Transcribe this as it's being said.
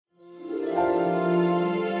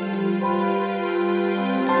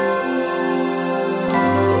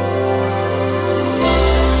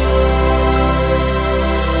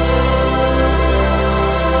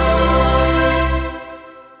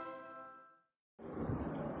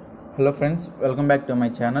Hello friends, welcome back to my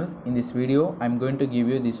channel. In this video I am going to give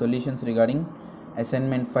you the solutions regarding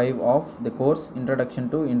assignment 5 of the course Introduction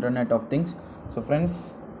to Internet of Things. So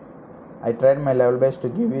friends, I tried my level best to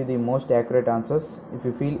give you the most accurate answers. If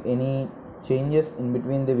you feel any changes in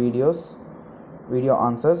between the video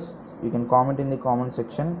answers, you can comment in the comment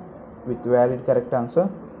section with valid correct answer.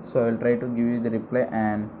 So I will try to give you the reply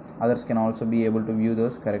and others can also be able to view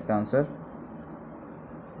those correct answer.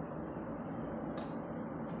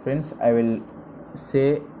 Friends, I will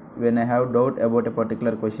say when I have doubt about a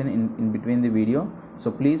particular question in between the video. So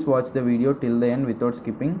please watch the video till the end without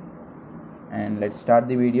skipping. And let's start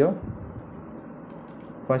the video.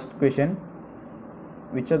 First question.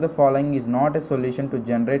 Which of the following is not a solution to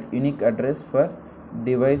generate unique address for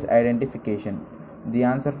device identification? The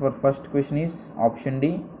answer for first question is option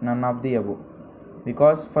D, none of the above.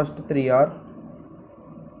 Because the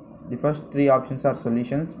first three options are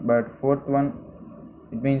solutions, but fourth one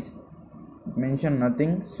it mention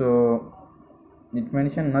nothing, so it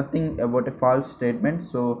mention nothing about a false statement,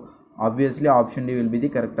 so obviously option D will be the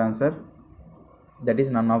correct answer, that is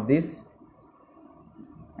none of this.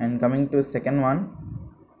 And coming to second one,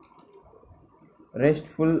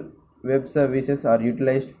 RESTful web services are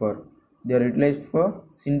utilized for, they are utilized for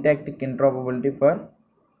syntactic interoperability for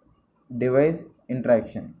device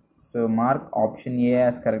interaction, so mark option A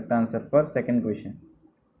as correct answer for second question.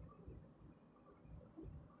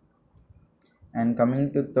 And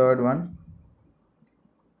coming to third one,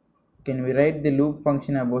 can we write the loop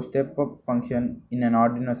function above step up function in an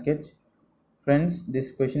Arduino sketch? Friends,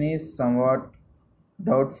 this question is somewhat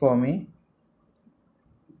doubt for me.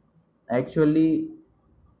 Actually,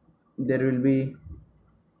 there will be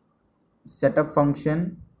setup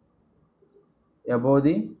function above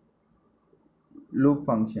the loop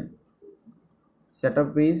function.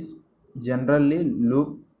 Setup is generally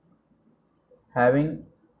loop having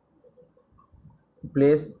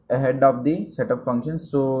place ahead of the setup function,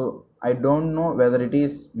 so I don't know whether it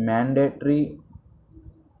is mandatory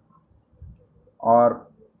or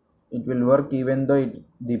it will work even though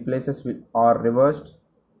the places are reversed,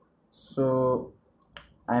 so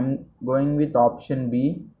I'm going with option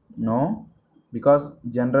B, no, because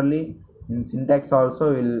generally in syntax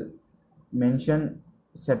also will mention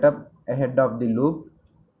setup ahead of the loop,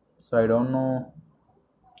 so I don't know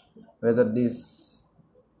whether this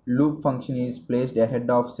loop function is placed ahead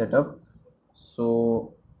of setup,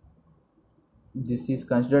 so this is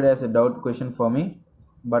considered as a doubt question for me,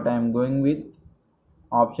 but I am going with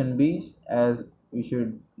option B, as we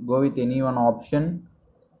should go with any one option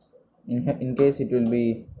in case it will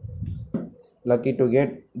be lucky to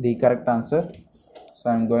get the correct answer, so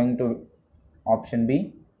I am going to option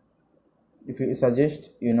B. If you suggest,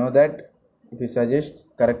 you know that if you suggest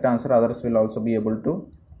correct answer, others will also be able to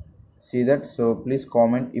see that, so please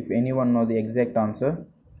comment if anyone know the exact answer,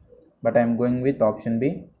 but I am going with option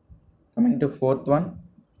B. Coming to fourth one,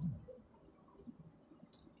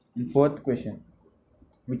 in fourth question,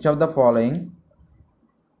 which of the following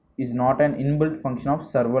is not an inbuilt function of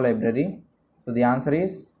servo library? So the answer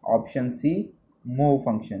is option C, move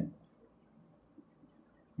function.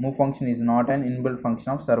 Move function is not an inbuilt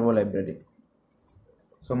function of servo library,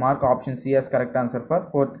 so mark option C as correct answer for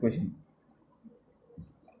fourth question.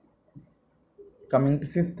 Coming to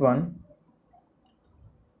fifth one,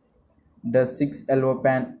 does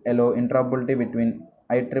 6LoWPAN allow interoperability between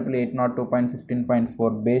IEEE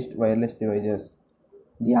 802.15.4 based wireless devices?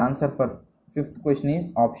 The answer for fifth question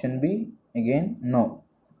is option B, again no,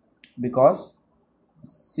 because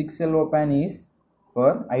 6LoWPAN is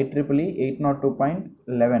for IEEE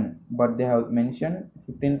 802.11, but they have mentioned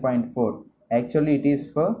 15.4. Actually it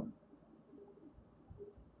is for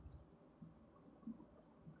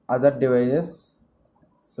other devices,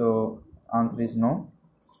 so answer is no,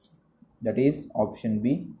 that is option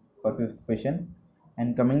B for fifth question.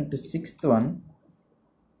 And coming to sixth one,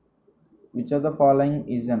 which of the following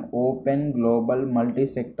is an open global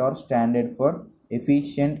multi-sector standard for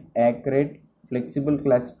efficient, accurate, flexible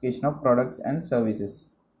classification of products and services?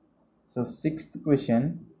 So sixth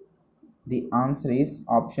question, the answer is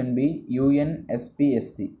option B,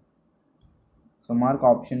 UNSPSC, so mark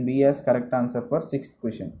option B as correct answer for sixth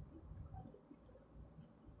question.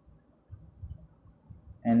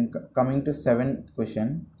 And coming to seventh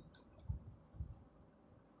question,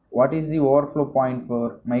 what is the overflow point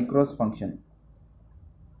for micros function?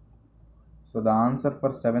 So the answer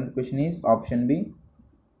for seventh question is option B,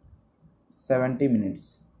 70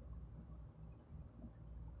 minutes.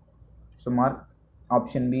 So mark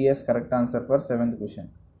option B as correct answer for seventh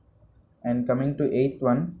question. And coming to eighth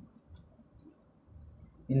one,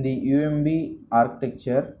 in the UMB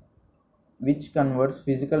architecture, which converts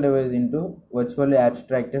physical device into virtually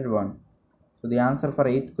abstracted one. So the answer for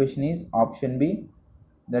 8th question is option B,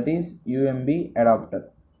 that is UMB adapter.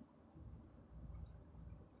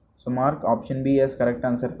 So mark option B as correct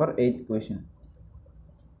answer for 8th question.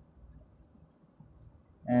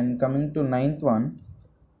 And coming to 9th one,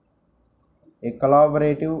 a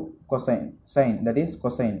collaborative cosine sign, that is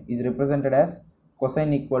cosine, is represented as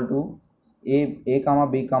cosine equal to a comma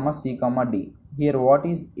b comma c comma d. Here what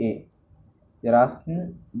is a? They are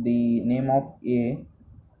asking the name of a,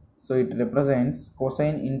 so it represents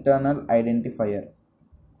cosine internal identifier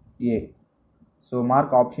a. So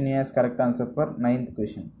mark option A as correct answer for 9th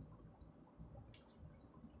question.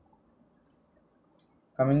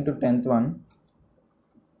 Coming to 10th one,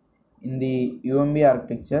 in the UMB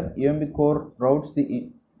architecture, UMB core routes the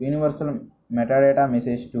universal metadata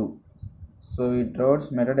message to. So it routes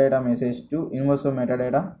metadata message to universal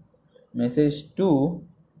metadata message to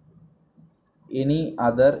any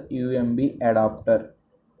other UMB adapter.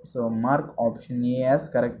 So mark option A as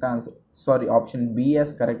correct answer. Sorry, option B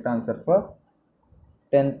as correct answer for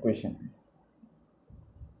 10th question.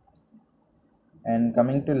 And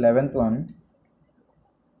coming to 11th one,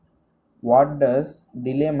 what does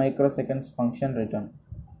delay microseconds function return?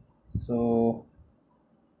 So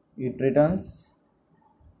it returns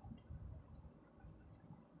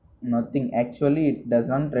nothing. Actually it does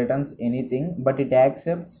not returns anything, but it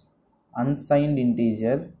accepts unsigned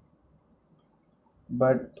integer.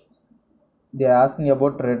 But they are asking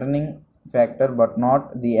about returning factor but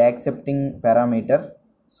not the accepting parameter,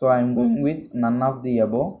 so I am going with none of the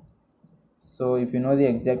above. So if you know the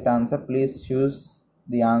exact answer, please choose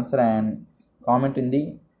the answer and comment in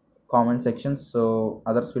the comment section, so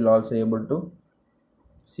others will also able to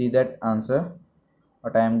see that answer.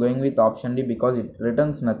 But I am going with option D because it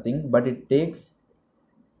returns nothing but it takes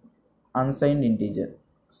unsigned integer,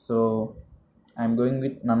 so I am going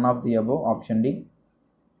with none of the above, option D.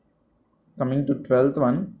 Coming to 12th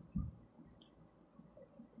one,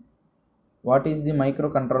 what is the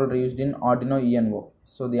microcontroller used in Arduino UNO?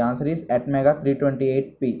 So the answer is Atmega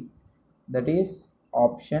 328P, that is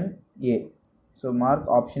option A. So mark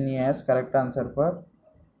option A as correct answer for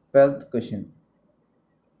 12th question.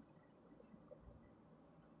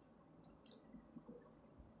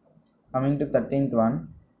 Coming to 13th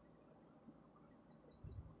one,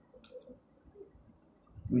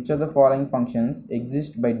 which of the following functions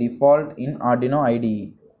exist by default in Arduino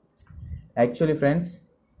IDE? Actually friends,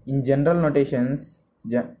 in general notations,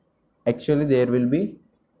 actually there will be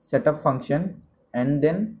setup function and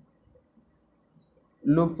then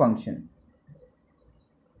loop function.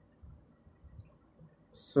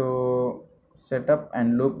 So setup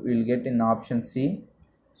and loop will get in option C,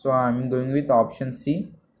 so I am going with option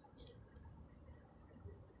C.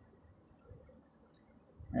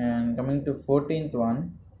 And coming to 14th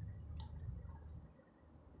one,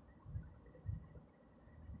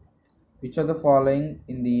 which of the following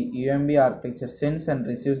in the UMB architecture sends and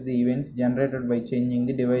receives the events generated by changing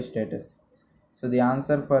the device status? So the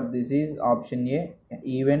answer for this is option A,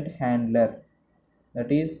 event handler, that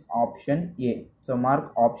is option A. So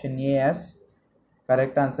mark option A as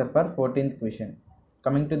correct answer for 14th question.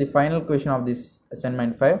 Coming to the final question of this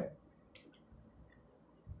assignment 5,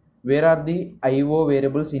 where are the IO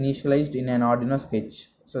variables initialized in an Arduino sketch?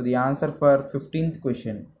 So the answer for 15th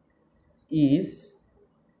question is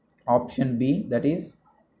option B, that is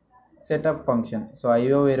setup function. So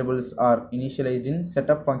IO variables are initialized in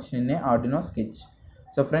setup function in a Arduino sketch.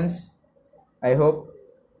 So friends, I hope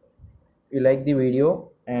you like the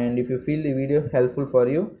video, and if you feel the video helpful for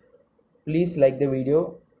you, please like the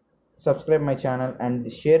video, subscribe my channel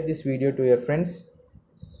and share this video to your friends.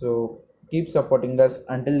 So keep supporting us.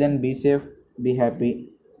 Until then, be safe, be happy,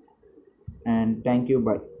 and thank you.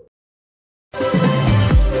 Bye.